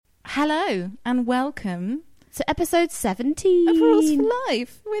Hello and welcome to episode 17 of Rules for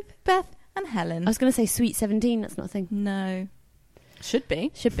Life with Beth and Helen. I was going to say sweet 17, that's not a thing. No. Should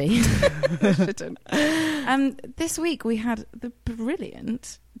be. Should be. Shouldn't. This week we had the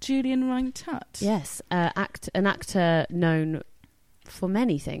brilliant Julian Rhind-Tutt. Yes, an actor known for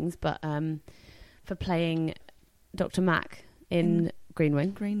many things, but for playing Dr. Mac in Green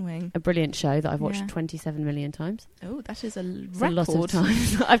Wing. Green Wing. A brilliant show that I've watched 27 million times. Oh, that is a It's record. a lot of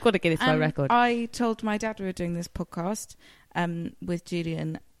times. I've got to get it to my record. I told my dad we were doing this podcast with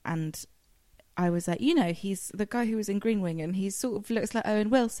Julian, and I was like, you know, he's the guy who was in Green Wing, and he sort of looks like Owen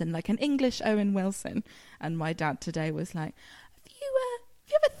Wilson, like an English Owen Wilson. And my dad today was like, have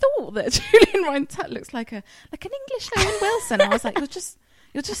you ever thought that Julian Rhind-Tutt looks like an English Owen Wilson? I was like,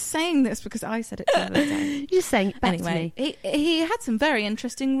 you're just saying this because I said it the other day. You're just saying it back anyway, to me. He had some very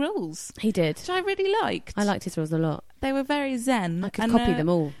interesting rules. He did. Which I really liked. I liked his rules a lot. They were very zen. I could copy them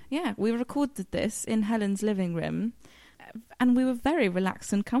all. Yeah, we recorded this in Helen's living room, and we were very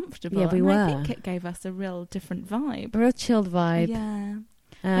relaxed and comfortable. Yeah, we and were. I think it gave us a real different vibe. A real chilled vibe. Yeah.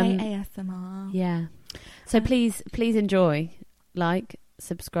 Very ASMR. Yeah. So please enjoy, like,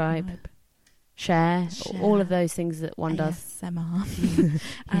 subscribe, share, all of those things that one does. ASMR.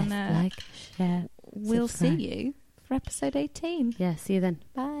 And like, share, we'll subscribe. see you for episode 18. Yeah, see you then.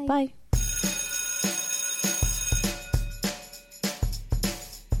 Bye. Bye.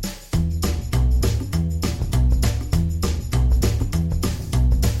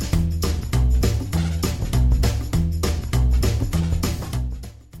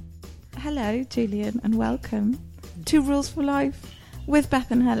 Hello, Julian, and welcome to Rules for Life with Beth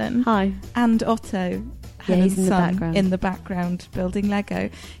and Helen. Hi. And Otto, Yeah, Helen's he's in the son, background. in the background building Lego.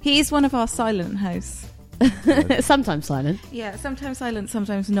 He's one of our silent hosts. Sometimes silent. Yeah, sometimes silent,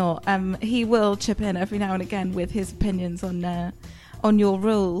 sometimes not. He will chip in every now and again with his opinions on your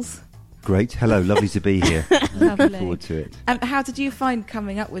rules. Great. Hello. Lovely to be here. Lovely. Looking forward to it. How did you find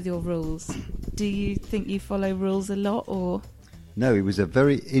coming up with your rules? Do you think you follow rules a lot, or...? No, it was a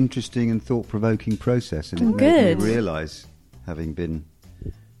very interesting and thought-provoking process, and it Good. made me realise, having been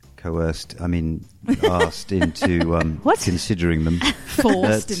asked into considering them,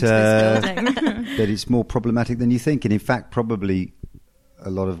 Forced into this building. that it's more problematic than you think. And in fact, probably a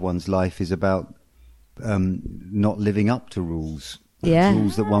lot of one's life is about not living up to rules. Yeah.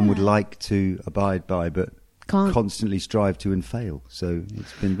 Rules that one would like to abide by, but Can't. constantly strive to and fail. So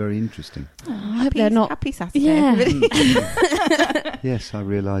it's been very interesting. I hope they're not. Happy Saturday. Yeah. everybody. Yes, I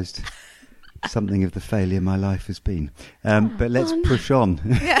realised something of the failure my life has been. But let's push on.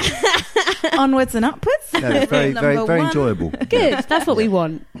 Onwards and upwards. No, it's very, very, Number very one. enjoyable. Good. That's what we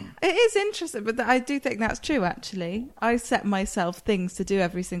want. It is interesting, but I do think that's true, actually. I set myself things to do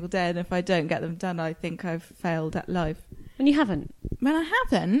every single day, and if I don't get them done, I think I've failed at life. And you haven't. When I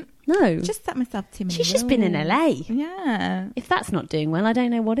haven't, No. just set myself too many She's just been in rules. LA. Yeah. If that's not doing well, I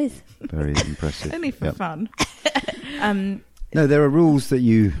don't know what is. Very impressive. Only for Yep. fun. No, there are rules that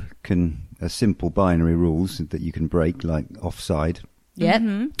you can, simple binary rules that you can break, like offside. Yep.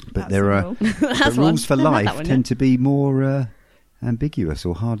 But That's there a are rule. but That's rules for one. I had that life one, tend to be more ambiguous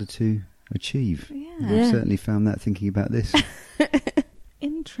or harder to achieve. Yeah. Yeah. I've certainly found that thinking about this.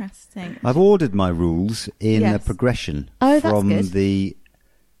 Interesting. I've ordered my rules in a Yes. progression Oh, that's from good. the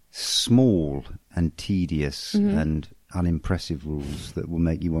small and tedious Mm-hmm. and unimpressive rules that will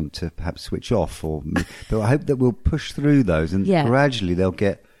make you want to perhaps switch off. But I hope that we'll push through those, and Yeah. gradually they'll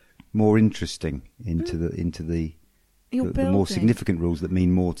get more interesting into the You're more building. significant rules that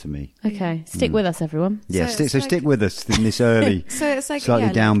mean more to me. Okay. Stick with us, everyone. Yeah, So it's like- stick with us in this early, So it's like slightly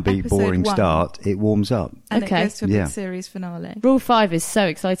like downbeat, episode boring 1, start. It warms up. and Okay. it goes to a Yeah. big series finale. Rule 5 is so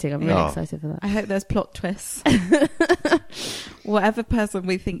exciting. I'm really Oh. excited for that. I hope there's plot twists. Whatever person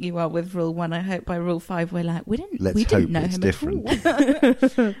we think you are with Rule 1, I hope by Rule 5 we're like, we didn't Let's know hope him it's at different.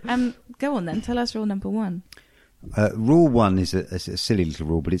 all. Go on then, tell us Rule number 1. Rule 1 is a silly little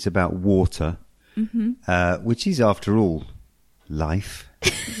rule, but it's about water, which is, after all, life,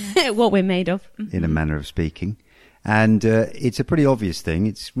 What we're made of. in a manner of speaking. And it's a pretty obvious thing.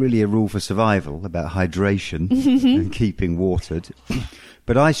 It's really a rule for survival, about hydration and keeping watered.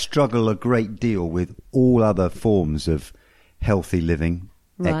 But I struggle a great deal with all other forms of healthy living,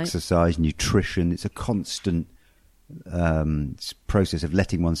 Right. exercise, nutrition. It's a constant process of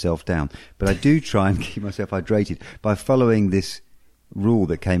letting oneself down. But I do try and keep myself hydrated by following this rule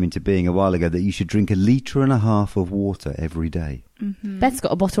that came into being a while ago, that you should drink 1.5 litres of water every day. Beth's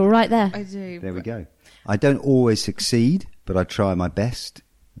got a bottle right there. I do. There we go. I don't always succeed, but I try my best.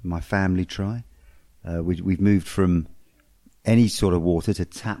 My family try. We've moved from any sort of water to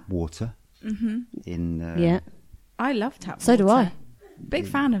tap water. Mm-hmm. In Yeah. I love tap water. So do I. Big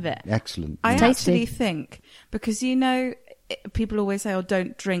fan of it. Excellent. I Tasty. actually think, because people always say, "Oh,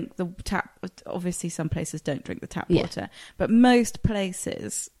 don't drink the tap." Obviously, some places don't drink the tap Yeah. water, but most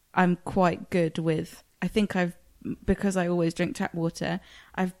places I'm quite good with. I think because I always drink tap water,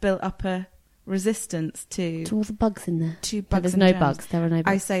 I've built up a resistance to all the bugs in there. to No, bugs. there's and no germs. bugs. There are no I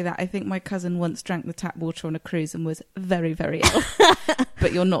bugs. say that. I think my cousin once drank the tap water on a cruise and was very, very ill.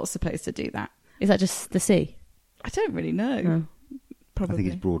 But you're not supposed to do that. Is that just the sea? I don't really know. Oh. Probably. I think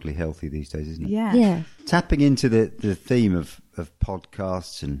it's broadly healthy these days, isn't it? Yeah. Yeah. Tapping into the theme of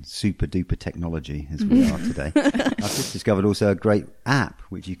podcasts and super duper technology as we are today, I've just discovered also a great app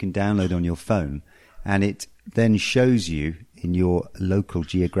which you can download on your phone, and it then shows you in your local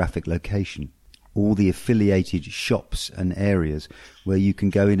geographic location all the affiliated shops and areas where you can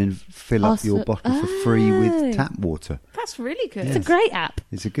go in and fill up your bottle for free with tap water. That's really good. It's a great app.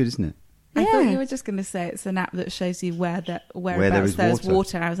 It's good, isn't it? I thought Yeah. you were just going to say it's an app that shows you whereabouts is there's water.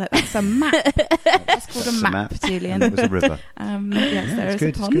 water. I was like, that's a map. That's called a That's map, Julian. And it was a river. Yes, there It's is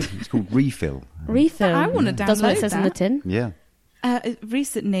good. a pond. It's good. It's called Refill. Refill. I wanna Does what it download says on the that. tin. Yeah.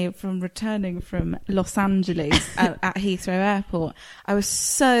 Recently, from returning from Los Angeles at Heathrow Airport, I was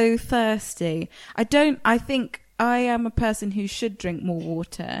so thirsty. I think I am a person who should drink more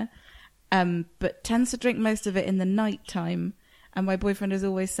water, but tends to drink most of it in the night time. And my boyfriend is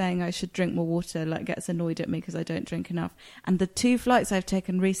always saying I should drink more water, like gets annoyed at me because I don't drink enough. And the 2 flights I've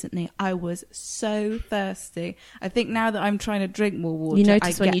taken recently, I was so thirsty. I think now that I'm trying to drink more water, You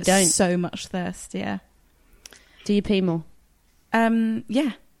notice I when get you don't. so much thirstier. Do you pee more?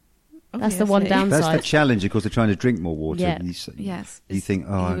 Yeah. That's the one Obviously. downside. That's the challenge, of course, of trying to drink more water. Yeah. Yes. You think,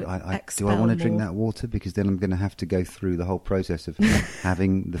 oh, You do I expel want to drink more. that water? Because then I'm going to have to go through the whole process of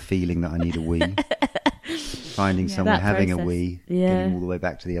having the feeling that I need a wee, finding Yeah. somewhere, That having a process. wee, Yeah. getting all the way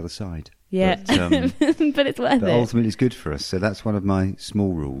back to the other side. Yeah. But, But it's worth but it. ultimately it's good for us. So that's one of my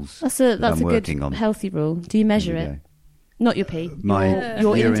small rules. That's that a I'm good working on. healthy rule. Do you measure There we it? go. Not your pee. My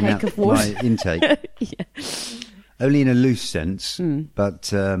your urine intake out- of water. My intake. Yeah. Only in a loose sense,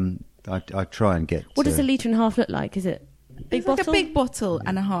 but I try and get... What does a litre and a half look like? Is it a big It's like bottle? a big bottle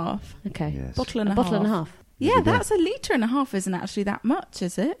and a half. Okay. Yes. Bottle and a, bottle half. and a half. Yeah, you go. that's a litre and a half isn't actually that much,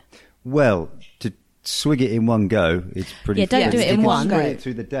 is it? Well, to swig it in one go, it's pretty... Yeah, don't do it in You can one spread go. it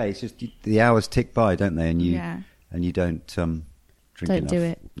through the day. It's just the hours tick by, don't they? And you Yeah. don't drink Don't enough. do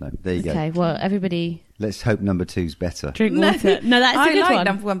it. No, there you Okay, go. well, everybody Let's hope number 2's better. drink water. No, that's a I good like one.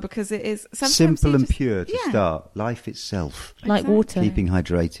 number one because it is sometimes Simple you and just- pure to yeah. start. Life itself. Like water. Keeping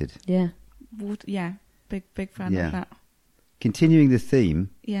hydrated. Yeah. Water, yeah, big fan Yeah. of that. Continuing the theme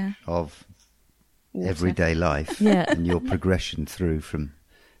Yeah, of water. everyday life Yeah. and your progression through from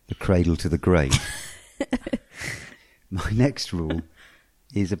the cradle to the grave. My next rule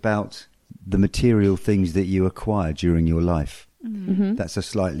is about the material things that you acquire during your life. Mm-hmm. That's a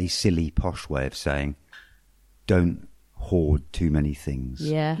slightly silly, posh way of saying don't hoard too many things.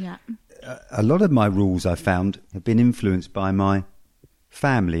 Yeah. Yeah, A lot of my rules, I found, have been influenced by my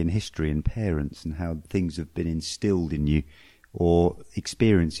family and history and parents and how things have been instilled in you or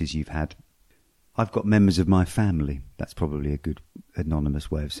experiences you've had. I've got members of my family, that's probably a good anonymous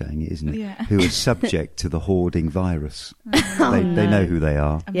way of saying it, isn't it? Yeah. Who are subject to the hoarding virus. Oh, They no. know who they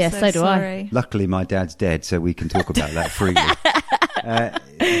are. I'm Yeah, so do I. sorry. Luckily, my dad's dead, so we can talk about that freely.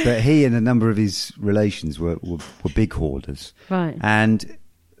 But he and a number of his relations were big hoarders. Right. And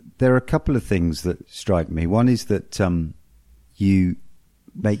there are a couple of things that strike me. One is that you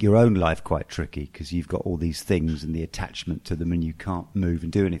make your own life quite tricky because you've got all these things and the attachment to them and you can't move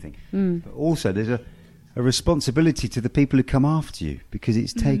and do anything. But also there's a responsibility to the people who come after you because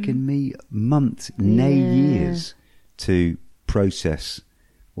it's taken me months, nay Yeah. years to process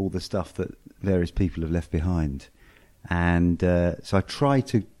all the stuff that various people have left behind. And so I try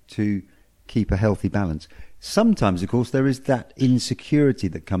to keep a healthy balance. Sometimes, of course, there is that insecurity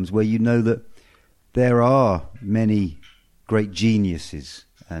that comes where you know that there are many great geniuses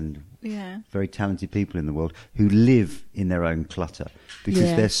and Yeah, very talented people in the world who live in their own clutter because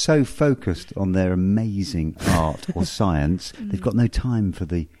Yeah. they're so focused on their amazing art or science, they've got no time for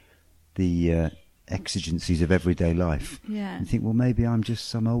the exigencies of everyday life. yeah. You think, well, maybe I'm just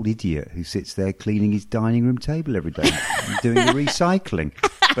some old idiot who sits there cleaning his dining room table every day and doing the recycling.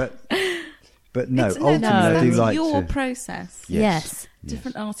 But no, It's- ultimately I do that's like your to... process. Yes.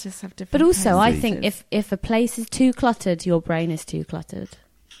 Different artists have different. But also, I processes. think if a place is too cluttered, your brain is too cluttered.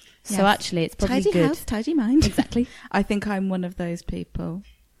 So Yes. actually, it's probably tidy good. house, tidy mind. Exactly. I think I'm one of those people.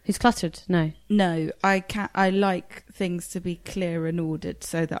 Who's cluttered? No. No, I can't. I like things to be clear and ordered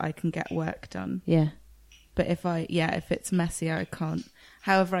so that I can get work done. Yeah. But if it's messy, I can't.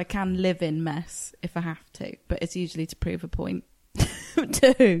 However, I can live in mess if I have to, but it's usually to prove a point.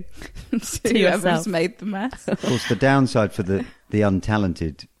 To who? to whoever's yourself. made the mess. Of course, the downside for the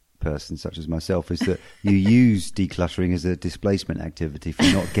untalented person such as myself is that you use decluttering as a displacement activity for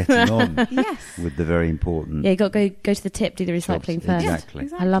not getting on Yes. with the very important. Yeah, you got to go to the tip, do the recycling jobs. first. Exactly.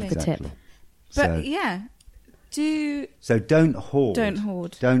 I love the Exactly. tip. But So, yeah, so don't hoard. don't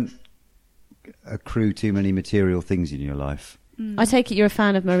hoard. Don't accrue too many material things in your life. I take it you're a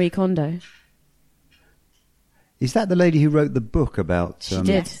fan of Marie Kondo. Is that the lady who wrote the book about? She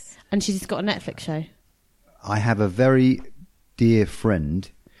did. And she's got a Netflix show. I have a very dear friend,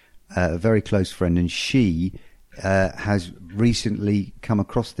 a very close friend, and she has recently come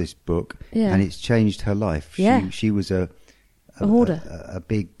across this book, Yeah. and it's changed her life. Yeah. She was a hoarder. a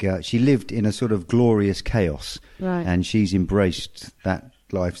big. She lived in a sort of glorious chaos, Right. and she's embraced that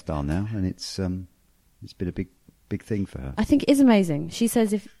lifestyle now, and it's been a big thing for her. I think it is amazing. She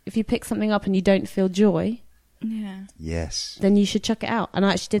says if you pick something up and you don't feel joy, Yeah. Yes. then you should chuck it out. And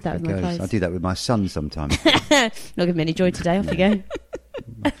I actually did that with my Because I clothes. do that with my son sometimes. Not giving me any joy today. Off you go.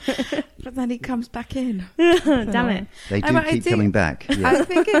 But then he comes back in. Damn it. They do but I keep do- coming back. Yeah. I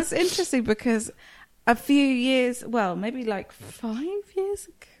think it's interesting because a few years, well, maybe like 5 years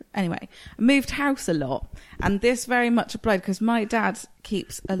ago. Anyway, I moved house a lot, and this very much applied because my dad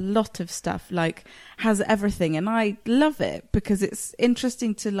keeps a lot of stuff, like has everything, and I love it because it's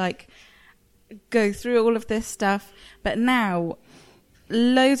interesting to like go through all of this stuff. But now,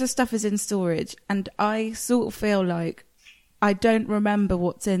 loads of stuff is in storage, and I sort of feel like I don't remember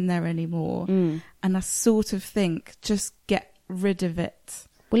what's in there anymore, and I sort of think just get rid of it.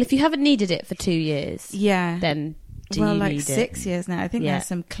 Well, if you haven't needed it for 2 years, Yeah. then do well, you like need 6 years now. I think Yeah. there's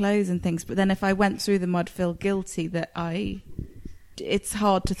some clothes and things, but then if I went through them, I'd feel guilty that it's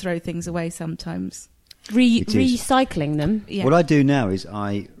hard to throw things away sometimes. it? It is. Recycling them. Yeah. What I do now is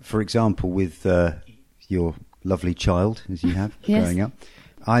for example, with your lovely child, as you have Yes. growing up,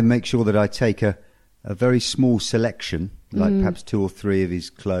 I make sure that I take a very small selection, like perhaps 2 or 3 of his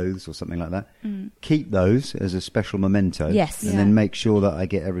clothes or something like that, keep those as a special memento, Yes. and Yeah. then make sure that I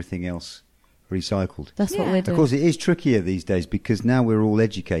get everything else recycled. That's what Yeah. we're Of doing. course, it is trickier these days because now we're all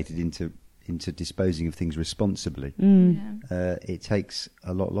educated into disposing of things responsibly. Yeah. It takes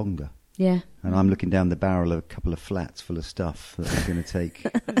a lot longer. Yeah. And I'm looking down the barrel of a couple of flats full of stuff that are going to take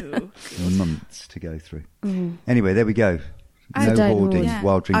months to go through. Anyway, there we go. I No don't hoarding Yeah.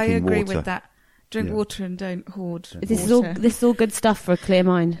 while drinking I agree water. with that. Drink Yeah. water and don't hoard. This water. is all good stuff for a clear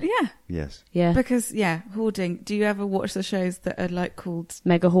mind. Yeah. Yes. Yeah. Because, hoarding. Do you ever watch the shows that are like called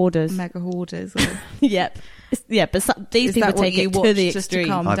Mega hoarders. mega hoarders? Or Yep. Yeah, but these is people that what take you it to watch the just to extreme.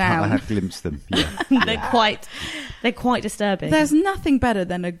 calm I down? have glimpsed them. Yeah. They're quite disturbing. There's nothing better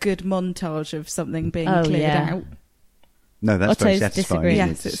than a good montage of something being Oh, cleared yeah. out. No, that's very Otto's satisfying. disagree. isn't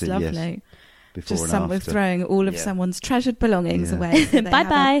Yes, it, to it's see, lovely. before Just and someone after. throwing all of Yeah. someone's treasured belongings Yeah. away. so they have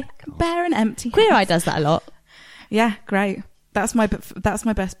Bye-bye. a bare and empty Queer house. Eye does that a lot. Yeah, great. That's my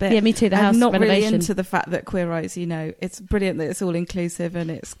best bit. Yeah, me too, the house I'm not really renovation. into the fact that Queer Eyes, it's brilliant that it's all inclusive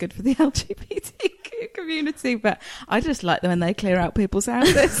and it's good for the LGBTQ community, but I just like them when they clear out people's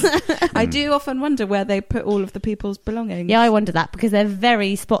houses. I do often wonder where they put all of the people's belongings. Yeah, I wonder that because they're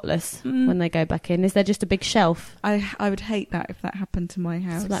very spotless when they go back in. Is there just a big shelf? I would hate that if that happened to my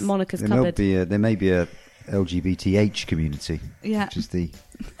house. It's like Monica's There cupboard. there may be a LGBTH community, Yeah. which is the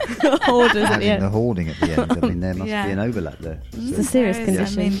Hoarders at the having the end. hoarding at the end. I mean, there must Yeah. be an overlap there. It's So- a serious There is.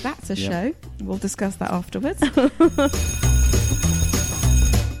 condition. I mean, that's a Yeah. show. We'll discuss that afterwards.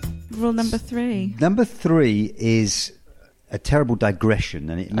 Rule number 3. Number 3 is a terrible digression,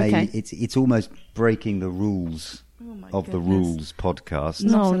 and Okay. it's almost breaking the rules Oh my of the goodness. rules podcast.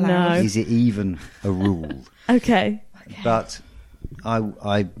 Not Oh, allowed. no. Is it even a rule? Okay. But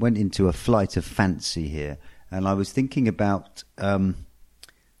I went into a flight of fancy here, and I was thinking about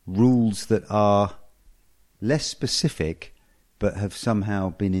rules that are less specific but have somehow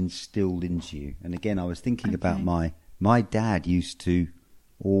been instilled into you. And again, I was thinking about my dad used to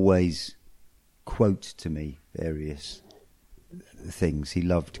always quote to me various things. He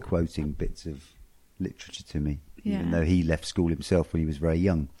loved quoting bits of literature to me, even Yeah. though he left school himself when he was very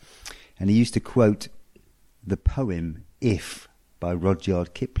young. And he used to quote the poem If by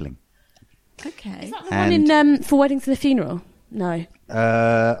Rudyard Kipling. Okay. Is that the one in For Weddings and a Funeral? No.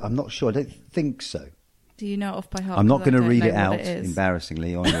 I'm not sure. I don't think so. Do you know it off by heart? I'm not 'Cause I going to don't read know it what out is.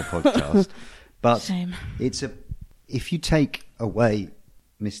 embarrassingly on your podcast. But Shame. if you take away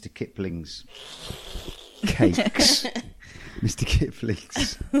Mr. Kipling's cakes, Mr.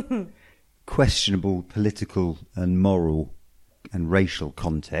 Kipling's questionable political and moral and racial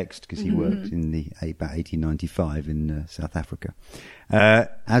context, because he worked in about 1895 in South Africa.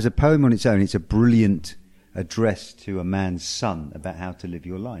 As a poem on its own, it's a brilliant addressed to a man's son about how to live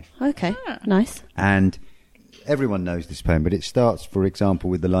your life. Okay, nice. And everyone knows this poem, but it starts, for example,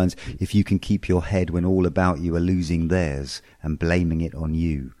 with the lines, "If you can keep your head when all about you are losing theirs and blaming it on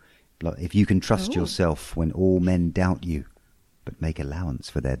you. Like, if you can trust yourself when all men doubt you, but make allowance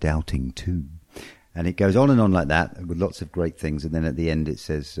for their doubting too." And it goes on and on like that, with lots of great things. And then at the end it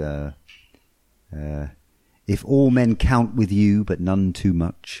says, "If all men count with you, but none too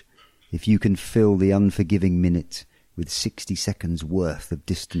much, if you can fill the unforgiving minute with 60 seconds worth of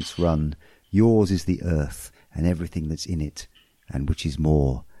distance run, yours is the earth and everything that's in it, and which is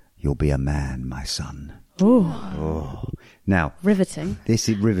more, you'll be a man, my son." Oh, now riveting. This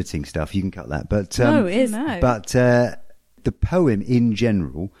is riveting stuff. You can cut that, but No, it is. No. But the poem in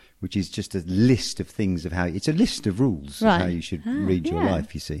general, which is just a list of things of how it's a list of rules Right. of how you should read your yeah.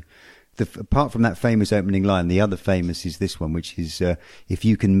 life. You see, apart from that famous opening line, the other famous is this one, which is, "If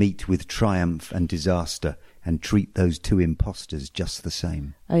you can meet with triumph and disaster and treat those two impostors just the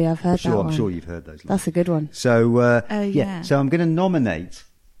same." Oh yeah, I've heard that one. I'm sure you've heard those lines. That's a good one. So yeah. So I'm going to nominate,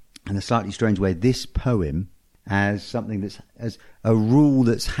 in a slightly strange way, this poem as something that's as a rule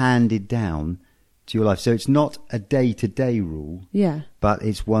that's handed down to your life. So it's not a day-to-day rule, Yeah. but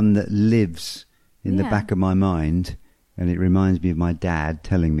it's one that lives in the Yeah. back of my mind, and it reminds me of my dad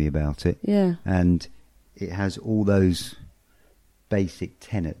telling me about it. Yeah. And it has all those basic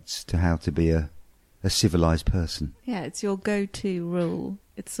tenets to how to be a civilized person. Yeah, it's your go-to rule.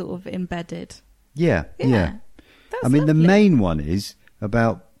 It's sort of embedded. Yeah. That's I mean, the lovely. main one is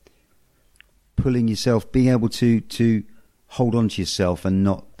about pulling yourself, being able to hold on to yourself and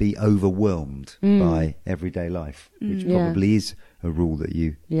not be overwhelmed by everyday life, which Yeah. probably is a rule that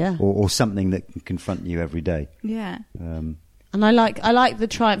you, Yeah. or something that can confront you every day. Yeah. And I like the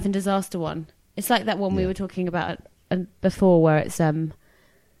triumph and disaster one. It's like that one we Yeah. were talking about before, where it's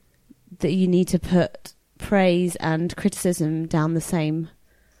that you need to put praise and criticism down the same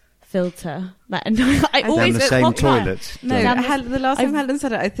filter. Like, and I Down always the get same hot fire. toilet. No, Down the last time I've- Helen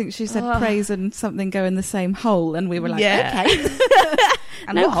said it, I think she said Oh. praise and something go in the same hole, and we were like, Yeah. okay.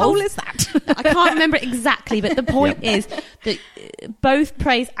 And No what hole holes. is that? I can't remember it exactly, but the point is that both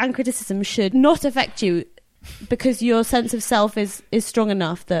praise and criticism should not affect you, because your sense of self is strong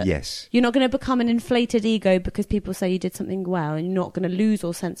enough that Yes. you're not going to become an inflated ego because people say you did something well, and you're not going to lose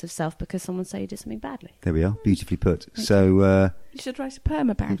all sense of self because someone say you did something badly. There we are. Beautifully put. So, You should write a poem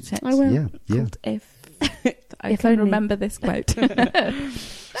about it. I will. yeah. Called If I If can only. remember this quote.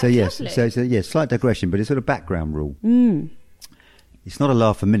 So yes. lovely. So yes, slight digression, but it's sort of background rule. Mm. It's not a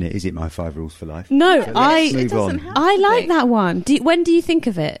laugh a minute, is it? My 5 rules for life. No, So let's move doesn't on. have I to like be. that one. When do you think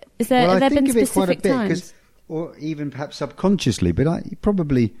of it? Is there Well, have I there think been of it quite a specific bit, times? or even perhaps subconsciously, but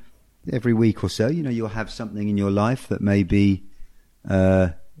probably every week or so, you'll have something in your life that may be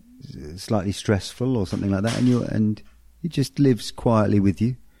slightly stressful or something like that, and it just lives quietly with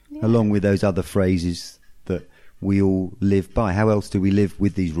you, along with those other phrases that we all live by. How else do we live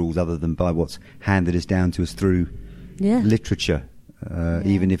with these rules other than by what's handed us down to us through Yeah. literature?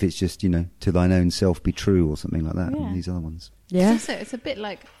 Even if it's just, to thine own self be true or something like that, Yeah. and these other ones. Yeah. It's a bit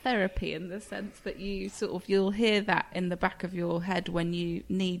like therapy in the sense that you'll hear that in the back of your head when you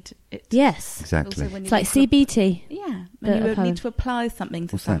need it. Yes. Exactly. Also when you It's like need to- CBT. Yeah, The when you poem. need to apply something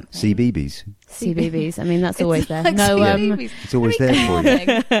to What's that? something. CBBS. CBBS. I mean, that's It's always there. like No, CBBS. It's always Very there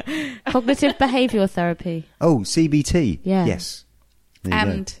for you. calming. cognitive behavioural therapy Oh, CBT. Yeah. Yes. There you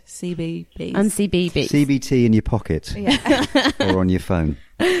go. And CBBS. and CBBS. CBT in your pocket Yeah, or on your phone.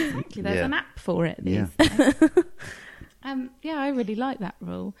 exactly. There's Yeah. an app for it. These Yeah. days. Yeah, I really like that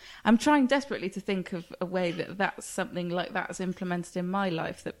rule. I'm trying desperately to think of a way that's something like that's implemented in my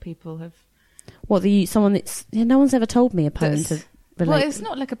life that people have. Someone that's no one's ever told me a poem That's- to relate. Well, it's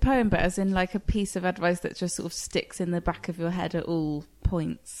not like a poem, but as in like a piece of advice that just sort of sticks in the back of your head at all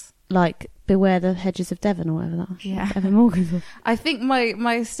points. like beware the hedges of Devon or whatever that. Yeah. Evan Morgan. I think my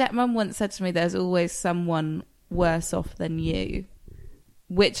stepmom once said to me, "There's always someone worse off than you,"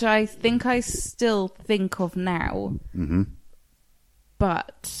 which I think I still think of now. Hmm.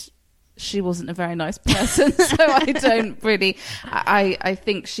 But she wasn't a very nice person, so I don't really. I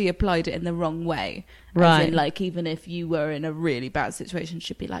think she applied it in the wrong way. Right. As in, like, even if you were in a really bad situation,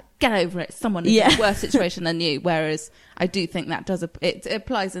 she'd be like, "Get over it. Someone is Yeah. in a worse situation than you." Whereas I do think that it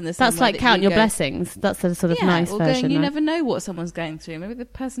applies in the same That's way like that count you your go, blessings. That's the sort of yeah, nice or version. going, you right? never know what someone's going through. Maybe the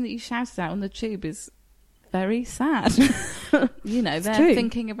person that you shouted at on the tube is very sad. They're true.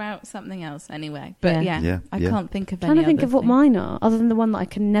 thinking about something else anyway. But Yeah. Yeah, I yeah. can't think of trying any to think other of what thing. mine are, other than the one that I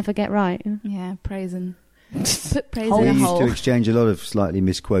can never get right. Yeah, praise and put praise We in a used hole. to exchange a lot of slightly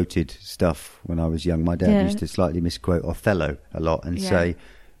misquoted stuff when I was young. My dad Yeah. used to slightly misquote Othello a lot and Yeah. say,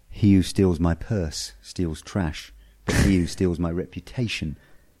 he who steals my purse steals trash, but he who steals my reputation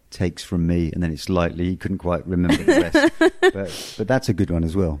takes from me. And then it's slightly, he couldn't quite remember the rest. But that's a good one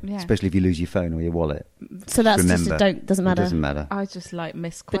as well, Yeah. especially if you lose your phone or your wallet. So that's just Remember, a don't, doesn't It matter. doesn't matter. I just like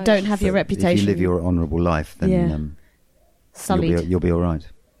misquotes. But don't have your So reputation. If you live your honourable life, then Yeah. Sullied. you'll be all right.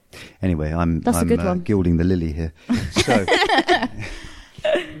 Anyway, I'm That's a good one. gilding the lily here. So,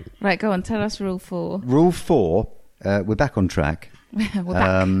 Right, go on. Tell us rule 4. rule 4, we're back on track. We're back.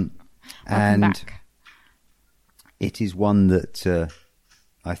 Welcome and back. it is one that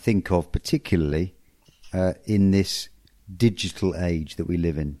I think of particularly in this digital age that we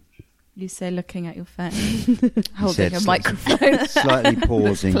live in. You say looking at your phone, said holding a sli- microphone Slightly that's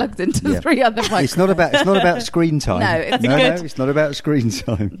pausing. plugged into Yeah. 3 other microphones. It's not about screen time. No, it's no, good. no, it's not about screen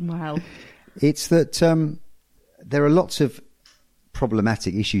time. Wow. It's that there are lots of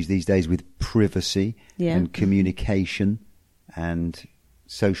problematic issues these days with privacy Yeah. and communication and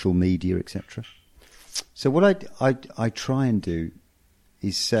social media, etc. So what I try and do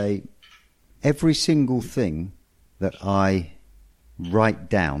is say every single thing that I write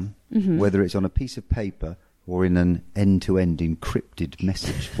down, whether it's on a piece of paper or in an end-to-end encrypted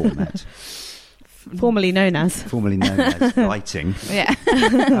message format, Formerly known as. formerly known as writing,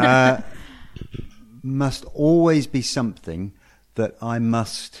 Yeah. must always be something that I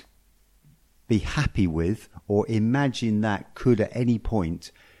must be happy with or imagine that could at any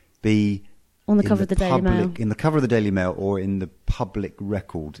point be On the in cover of the Daily Mail. in the cover of the Daily Mail or in the public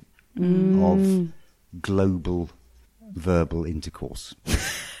record of global verbal intercourse.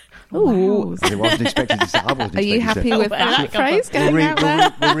 Ooh. I wasn't expecting to say. I wasn't Are you expecting happy to say. with Where that did that come phrase We'll, going out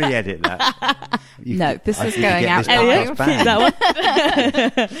there? we'll re-edit that. No, this I is think you going get out this there. podcast banned.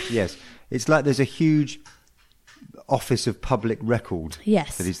 That one. Yes, it's like there's a huge office of public record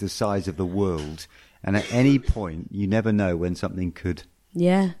Yes. that is the size of the world, and at any point you never know when something could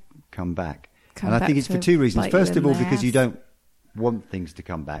Yeah. come back. Come And I back think it's for to 2 reasons. bite First you of in all, the because you ass. don't want things to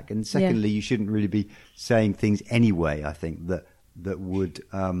come back, and secondly, you shouldn't really be saying things anyway. I think that would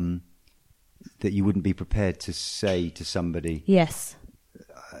that you wouldn't be prepared to say to somebody, Yes.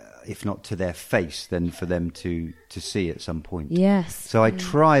 if not to their face, then for them to see at some point. Yes. So I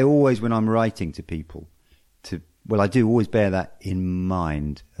try always when I'm writing to people I do always bear that in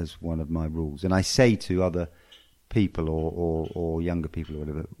mind as one of my rules. And I say to other people or younger people or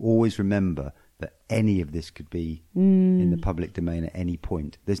whatever, always remember that any of this could be in the public domain at any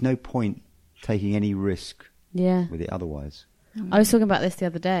point. There's no point taking any risk Yeah. with it otherwise. I was talking about this the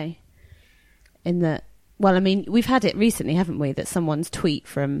other day. In that, well, I mean, we've had it recently, haven't we? That someone's tweet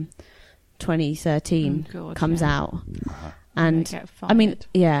from 2013 Oh, God, comes yeah. out, and They get I mean, fired.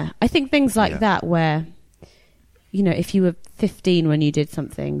 yeah, I think things like Yeah. that, where you know, if you were 15 when you did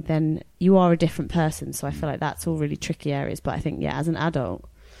something, then you are a different person. So I feel like that's all really tricky areas. But I think, yeah, as an adult,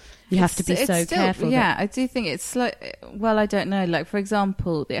 you have to be It's so still- careful. Yeah, I do think it's like, well, I don't know. Like, for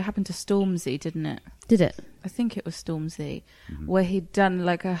example, it happened to Stormzy, didn't it? Did it? I think it was Stormzy, where he'd done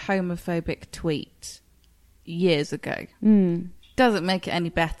like a homophobic tweet years ago. Doesn't make it any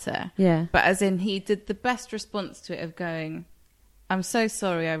better. Yeah. But as in, he did the best response to it of going, I'm so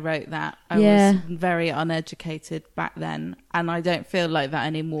sorry I wrote that. I Yeah. was very uneducated back then, and I don't feel like that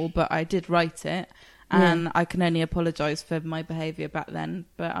anymore, but I did write it, and I can only apologise for my behaviour back then,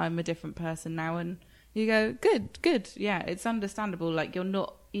 but I'm a different person now. And you go, good. Yeah, it's understandable. Like, you're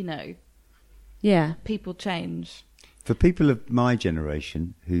not, you know, Yeah. people change. For people of my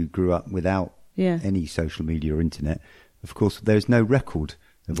generation who grew up without Yeah. any social media or internet, of course, there's no record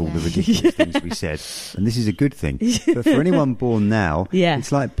of all the ridiculous things we said. And this is a good thing. But for anyone born now, Yeah.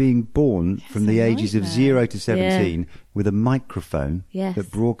 it's like being born from the a ages of nightmare. 0 to 17 with a microphone Yes.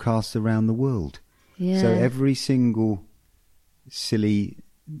 that broadcasts around the world. Yeah. So every single silly,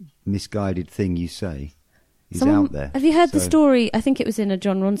 misguided thing you say is out there. Have you heard the So- story? I think it was in a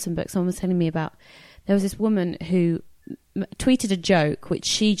John Ronson book. Someone was telling me about. There was this woman who tweeted a joke, which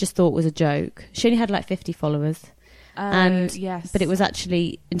she just thought was a joke. She only had like 50 followers, and yes, but it was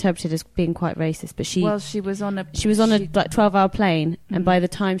actually interpreted as being quite racist. But she she was on a like 12-hour plane, and by the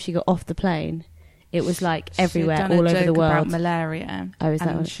time she got off the plane, it was like everywhere, she'd done all a over the joke about world. malaria. Oh, is that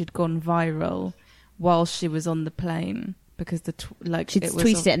and what- she'd gone viral while she was on the plane because She'd it was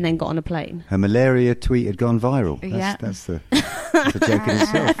tweeted it and then got on a plane. Her malaria tweet had gone viral. Yeah. That's the joke in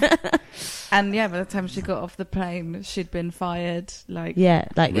itself. And yeah, by the time she got off the plane, she'd been fired. Like, Yeah,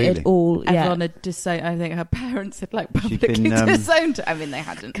 like Really? it all. Yeah, everyone had disowned. I think her parents had like She'd publicly been, disowned her. I mean, they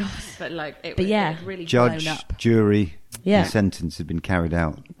hadn't, but like, it But was yeah. it had really Judge, blown up. jury, Yeah. the sentence had been carried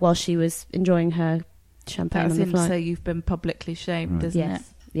out. while she was enjoying her champagne That's on the in, flight. so you've been publicly shamed, Right. isn't Yes.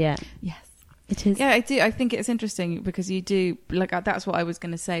 it? Yeah. Yes. It is. Yeah, I do. I think it's interesting because you do, like, that's what I was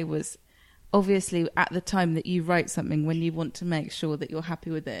going to say was, obviously at the time that you write something, when you want to make sure that you're happy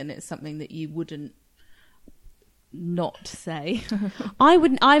with it and it's something that you wouldn't not say I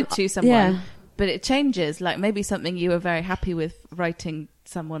wouldn't. I to someone. Yeah. But it changes. Like maybe something you were very happy with writing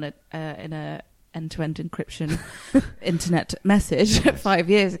someone in a end-to-end encryption internet message 5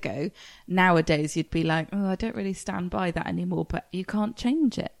 years ago. Nowadays, you'd be like, oh, I don't really stand by that anymore. But you can't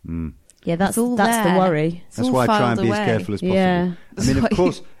change it. Yeah, that's all the there. worry. It's That's all why I try filed and be away. as careful as possible. Yeah. I mean, of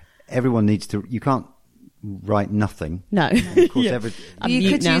course, everyone needs to. You can't write nothing. No. Of course, I'm you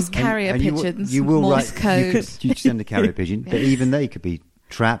mute could now. use carrier And pigeons, you will Morse write. code. You send a carrier pigeon, but even they could be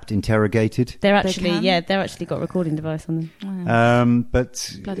trapped, interrogated. They're They actually, can. they're actually got a recording device on them.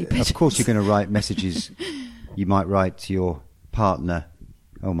 But Bloody of course, you're going to write messages. You might write to your partner,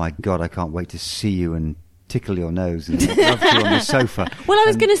 "Oh my God, I can't wait to see you and tickle your nose and love you on the sofa." Well, I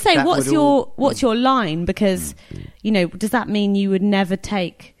was And going to say, that what's would your line? Because does that mean you would never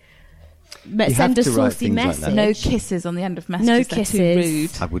send a to write saucy things like message? that. No kisses on the end of messages. No They're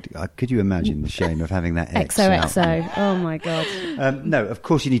kisses. Too rude. Could you imagine the shame of having that X out? XOXO. Oh my God. No, of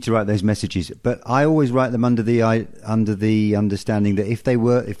course you need to write those messages, but I always write them under the understanding that if they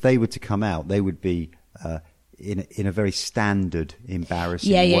were to come out, they would be in a very standard,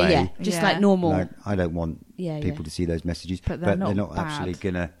 embarrassing way. Yeah. Just Yeah. like normal. Like, I don't want Yeah, people yeah. to see those messages, But they're not bad. actually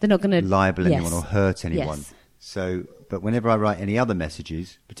going They're not going to to libel anyone or hurt anyone. Yes. So, but whenever I write any other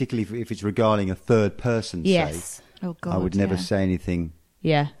messages, particularly if it's regarding a third person, Yes. Oh God, I would never yeah. say anything.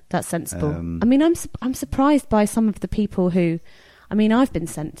 Yeah, that's sensible. Um, I mean, I'm surprised by some of the people who, I mean, I've been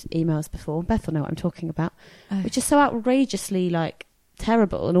sent emails before. Beth will know what I'm talking about, which is so outrageously like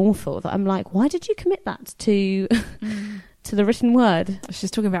terrible and awful that I'm like, why did you commit that to to the written word?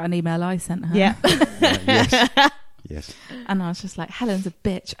 She's talking about an email I sent her. Yeah. Yes. And I was just like, Helen's a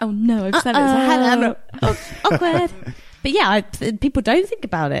bitch. Oh no, I've sent it to Helen. Awkward. But yeah, people don't think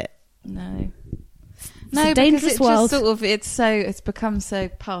about it. No. It's a dangerous because world. Just sort of, it's become so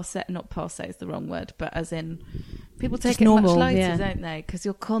passe. Not passe is the wrong word, but as in people take Just it normal, much lighter, yeah. don't they? Because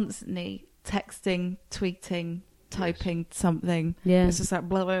you're constantly texting, tweeting, typing something. Yeah. It's just like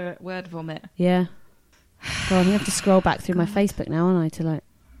blah, blah, blah, word vomit. Yeah. Well, I'm going to have to scroll back through my Facebook now, aren't I, to like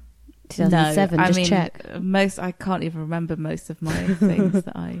 2007, no, I just mean, check. I can't even remember most of my things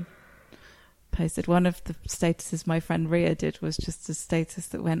that I posted. One of the statuses my friend Ria did was just a status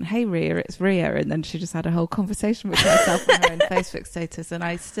that went, "Hey Ria, it's Ria," and then she just had a whole conversation with herself on her own Facebook status, and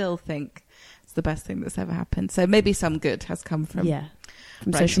I still think it's the best thing that's ever happened. So maybe some good has come from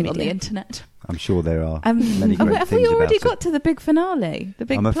From writing social on the media. internet. I'm sure there are many great have things we already about got to the big finale? The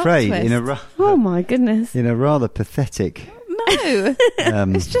big I'm plot afraid twist? Oh my goodness. in a rather pathetic. No,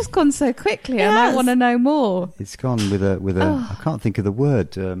 it's just gone so quickly, and I Yes. want to know more. It's gone with a. I can't think of the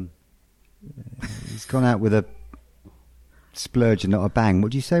word. It's gone out with a splurge and not a bang.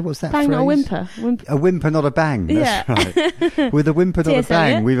 What do you say? What's that Bang, phrase? not a whimper. A whimper, not a bang. That's right. With a whimper, not a TSA,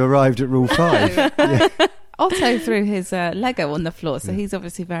 bang, yeah? we've arrived at rule 5. Yeah. Otto threw his Lego on the floor, so he's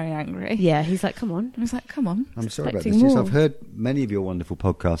obviously very angry. Yeah, he's like, come on. I was like, come on. I'm sorry about Expecting this. Yes, more. I've heard many of your wonderful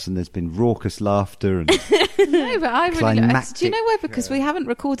podcasts, and there's been raucous laughter and No, but I really Climactic. do you know why? Because we haven't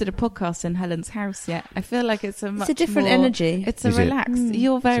recorded a podcast in Helen's house yet. I feel like it's a much It's a different more- energy. It's a Is it? relaxed.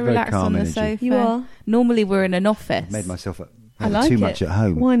 You're very It's a very relaxed on calm the energy. sofa. You are. Normally we're in an office. made myself I like too it. much at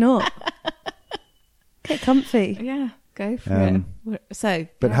home. Why not? Get comfy. Yeah, go for Um, it. So,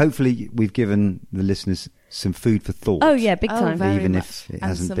 But yeah. hopefully we've given the listeners some food for thought. Oh yeah, big Oh, time. very even much. if it And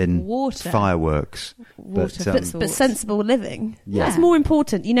hasn't some been water. fireworks. Water, but sensible living. Yeah. That's more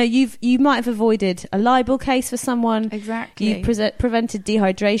important. You know, you might have avoided a libel case for someone. Exactly. You prevented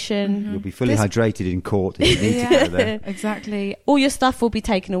dehydration. You'll be fully This- hydrated in court if you need to go there. Exactly. All your stuff will be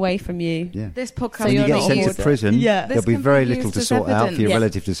taken away from you. Yeah. This podcast. So When you you're get not sent to awarded. prison, Yeah. there'll This be very can be little used to as sort out for your evidence. Yeah.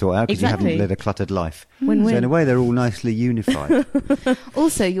 relative to sort out because you Exactly. haven't led a cluttered life. Win-win. So in a way, they're all nicely unified.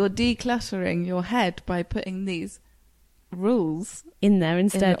 Also, you're decluttering your head by putting these rules In there in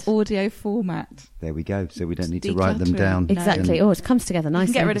instead. an audio format. There we go. So we don't need to Decluttering. write them down. No. Exactly. And Oh, it comes together You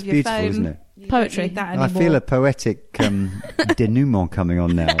nicely. can get rid It's of your beautiful, phone. isn't it? You Poetry. Don't need that I anymore. feel a poetic denouement coming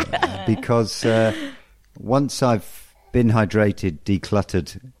on now because once I've been hydrated,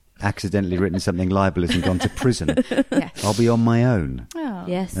 decluttered, accidentally written something libelous and gone to prison, Yes. I'll be on my own. Oh.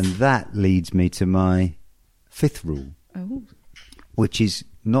 Yes. And that leads me to my 5th rule, Oh. which is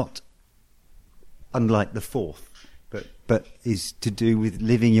not unlike the 4th, but is to do with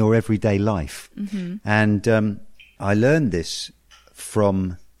living your everyday life. Mm-hmm. And I learned this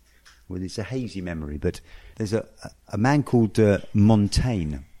from, well, it's a hazy memory, but there's a man called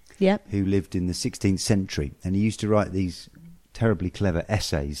Montaigne Yep. who lived in the 16th century, and he used to write these terribly clever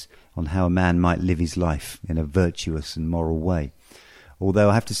essays on how a man might live his life in a virtuous and moral way. Although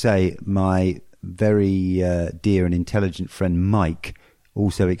I have to say, my very dear and intelligent friend Mike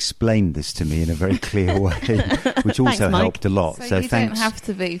also explained this to me in a very clear way, which also Thanks, helped a lot. So you thanks. don't have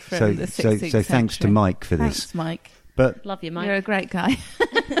to be from the 16th so thanks to century. Mike for Thanks, this. Mike. But Love you, Mike. You're a great guy.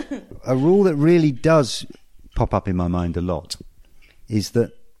 a rule that really does pop up in my mind a lot is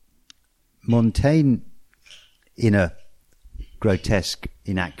that Montaigne, in a grotesque,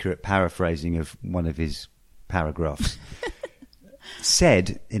 inaccurate paraphrasing of one of his paragraphs,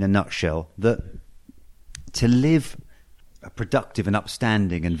 said, in a nutshell, that to live a productive and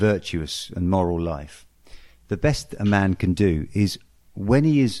upstanding and virtuous and moral life, the best a man can do is when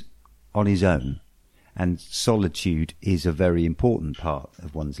he is on his own, and solitude is a very important part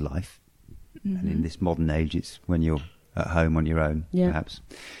of one's life, and in this modern age it's when you're at home on your own, perhaps,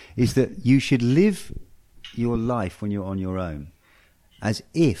 is that you should live your life when you're on your own as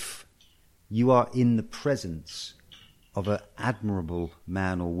if you are in the presence of an admirable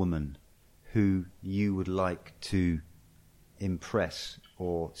man or woman who you would like to impress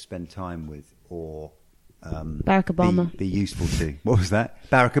or spend time with or Barack Obama. be useful to. What was that?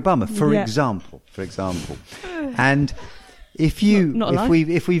 Barack Obama, for example. And if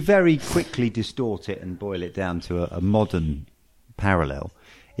we very quickly distort it and boil it down to a modern parallel,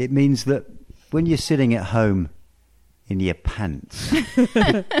 it means that when you're sitting at home in your pants,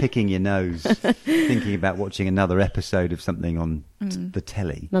 picking your nose, thinking about watching another episode of something on the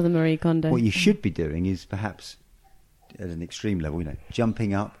telly, Another Marie Kondo. what you should be doing is perhaps, at an extreme level,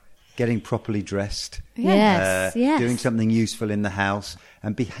 jumping up, getting properly dressed, Yes. doing something useful in the house,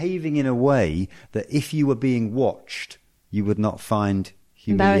 and behaving in a way that if you were being watched, you would not find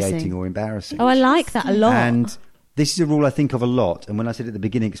humiliating or embarrassing. Oh, I like that a lot. And this is a rule I think of a lot. And when I said at the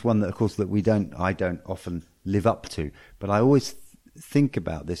beginning, it's one that, of course, that I don't often live up to. But I always think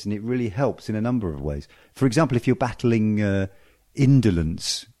about this, and it really helps in a number of ways. For example, if you're battling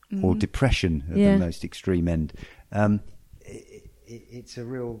indolence or depression at the most extreme end, it's a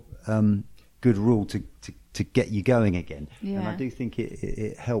real good rule to get you going again. Yeah. And I do think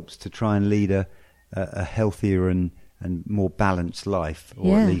it helps to try and lead a healthier and more balanced life,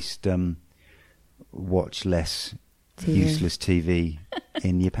 or at least watch less useless TV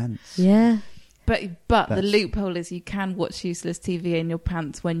in your pants. Yeah. But the loophole is you can watch useless TV in your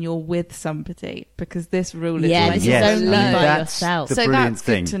pants when you're with somebody, because this rule is Yeah, when this you're is only alone. by that's yourself. the So brilliant that's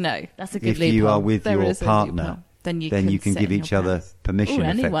thing. good to know. That's a good If loophole. you are with There your is a partner, loophole. Then you can sit give in each your other pants. permission Or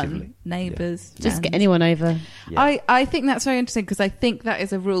anyone, effectively. neighbours. Just get friends. anyone over. Yeah. I think that's very interesting, because I think that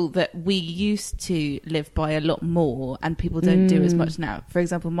is a rule that we used to live by a lot more and people don't do as much now. For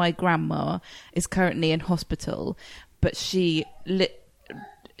example, my grandma is currently in hospital, but she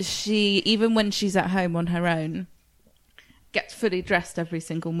even when she's at home on her own, gets fully dressed every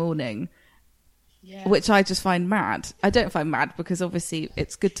single morning, which I just find mad. I don't find mad, because obviously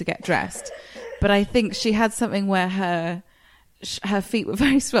it's good to get dressed, but I think she had something where her feet were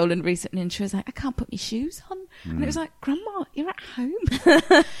very swollen recently, and she was like, I can't put my shoes on. And it was like, Grandma, you're at home.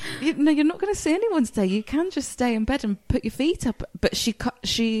 You're not going to see anyone today. You can just stay in bed and put your feet up. But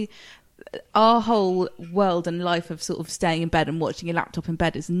our whole world and life of sort of staying in bed and watching your laptop in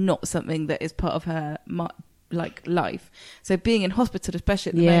bed is not something that is part of her life. So being in hospital,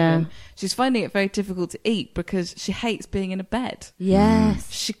 especially at the moment, she's finding it very difficult to eat because she hates being in a bed.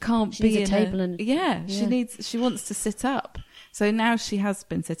 Yes. She can't She be needs in a table and- she wants to sit up. So now she has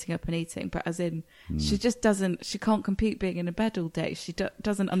been sitting up and eating, but as in she just she can't compete being in a bed all day. She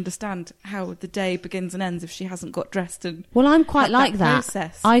doesn't understand how the day begins and ends if she hasn't got dressed and Well, I'm quite had like that.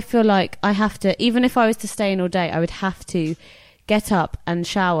 process. I feel like I have to, even if I was to stay in all day, I would have to get up and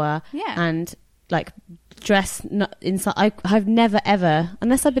shower and like dress inside. I've never ever,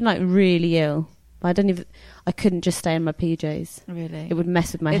 unless I've been like really ill, I couldn't just stay in my PJs. Really? It would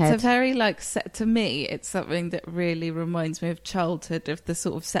mess with my It's head. a very to me, it's something that really reminds me of childhood, of the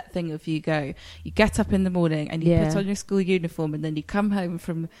sort of set thing of you get up in the morning and you put on your school uniform, and then you come home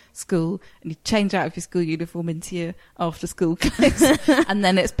from school and you change out of your school uniform into your after school clothes and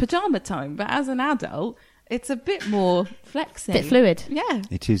then it's pyjama time. But as an adult, it's a bit more flexing. Bit fluid. Yeah.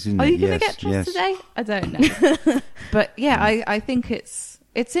 It is, isn't Are it? you going to Yes, get dressed yes. today? I don't know. But yeah, I think it's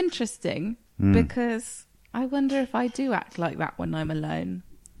interesting because I wonder if I do act like that when I'm alone.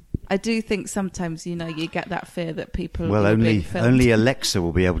 I do think sometimes, you get that fear that people Well, are being filmed. only Alexa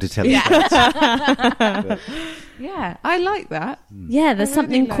will be able to tell you that. Yeah, I like that. Yeah, there's I really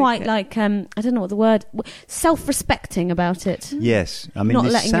something like quite it. like, I don't know what the word, self-respecting about it. Yes, I mean, Not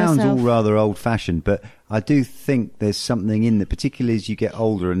this letting sounds yourself- all rather old-fashioned, but I do think there's something in that, particularly as you get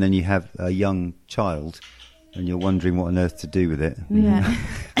older and then you have a young child. and you're wondering what on earth to do with it. Yeah.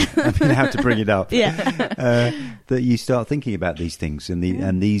 I mean, how to bring it up. Yeah. That you start thinking about these things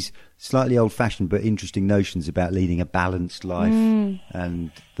and these slightly old-fashioned but interesting notions about leading a balanced life,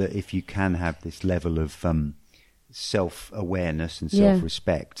 and that if you can have this level of self-awareness and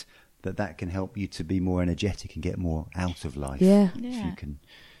self-respect, that can help you to be more energetic and get more out of life. Yeah. If you can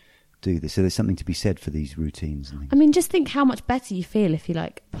do this. So there's something to be said for these routines and things. I mean, just think how much better you feel if you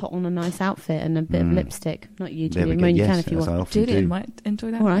like put on a nice outfit and a bit of lipstick. Not you, There we Julian. go. I mean, you Yes, can if you as I want. often Julian do. might enjoy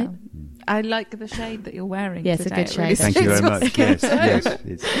that. All right. now. I like the shade that you're wearing. Yeah, it's a today. good It really shade. Thank you very suits much. us.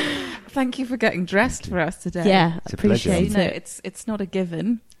 Yes. Thank you for getting dressed for us today. Yeah, It's a pleasure. appreciate You know, it. it's not a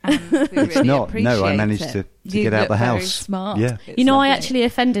given. And we It's really not. No, I appreciate managed it. to You get out look the very house. Smart. Yeah. It's You know, I lovely. actually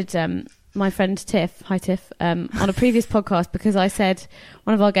offended my friend Tiff, hi Tiff, on a previous podcast because I said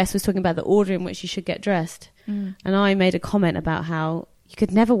one of our guests was talking about the order in which you should get dressed. And I made a comment about how you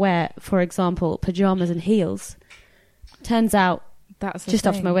could never wear, for example, pyjamas and heels. Turns out, That's the just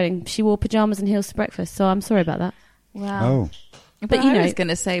after thing. my wedding, she wore pyjamas and heels to breakfast, so I'm sorry about that. Wow. Oh, But you I know- was going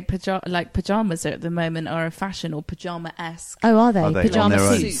to say pajamas at the moment are a fashion, or pajama-esque. Oh, are they? Are they? Pyjama On their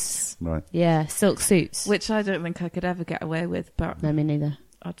own? suits. right. Yeah, silk suits. Which I don't think I could ever get away with, but No, me neither.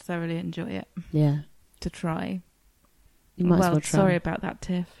 I'd thoroughly enjoy it Yeah. to try. You might as well, well try. sorry about that,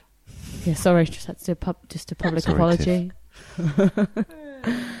 Tiff. Yeah, sorry, just had to do a public Sorry, apology.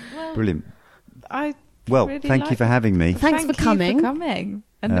 Brilliant. I Well, really thank you like for having me. Thanks for coming.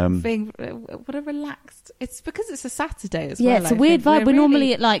 And being what a relaxed. It's because it's a Saturday as Yeah, well. it's a I weird think. vibe. We're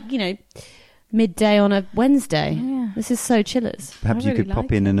normally at midday on a Wednesday. Yeah. This is so chillers. Perhaps I you really could pop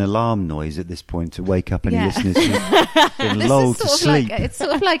like in it. an alarm noise at this point to wake up any Yeah. listeners who've been This lulled is to sort of sleep. like it's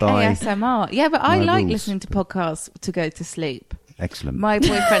sort of like by ASMR. Yeah, but I my like rules. listening to podcasts to go to sleep. Excellent. My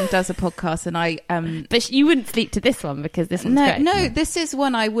boyfriend does a podcast, and I But you wouldn't sleep to this one because this one's great. no, this is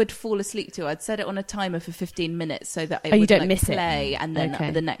one I would fall asleep to. I'd set it on a timer for 15 minutes so that it Oh, you would don't like, miss it. play, and then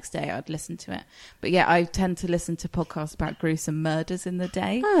Okay. the next day I'd listen to it. But yeah, I tend to listen to podcasts about gruesome murders in the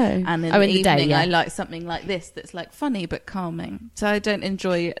day. Oh. And in Oh, the in the evening, day, yeah. I like something like this that's like funny but calming. So I don't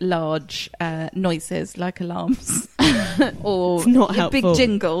enjoy large noises like alarms or It's not big helpful.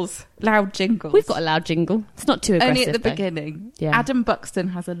 jingles, loud jingles. We've got a loud jingle. It's not too aggressive. only at the though. beginning. Yeah. Adam Buxton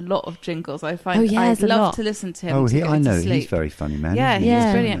has a lot of jingles. I find Oh, yeah, I there's a love lot. to listen to him. Oh, to go I know. to sleep. He's very funny, man. Yeah, He he's Yeah.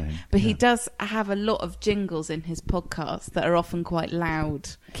 is, brilliant. isn't he? But he Yeah. does have a lot of jingles in his podcast that are often quite loud.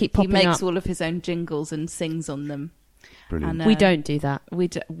 Keep He popping makes up. all of his own jingles and sings on them. Brilliant. And, We don't do that.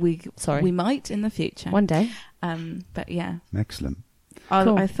 Sorry. We might in the future. One day. But yeah, Excellent.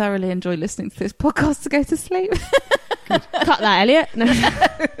 Cool. I thoroughly enjoy listening to this podcast to go to sleep. Cut that, Elliot. No.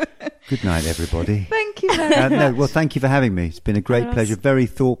 Good night, everybody. Thank you very much. No, well, thank you for having me. It's been a great Yes. pleasure. Very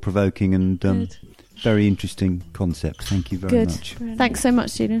thought-provoking and Good. very interesting concept. Thank you very Good. much. Thanks so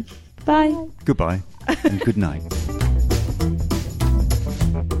much, Julian. Bye. Goodbye and good night.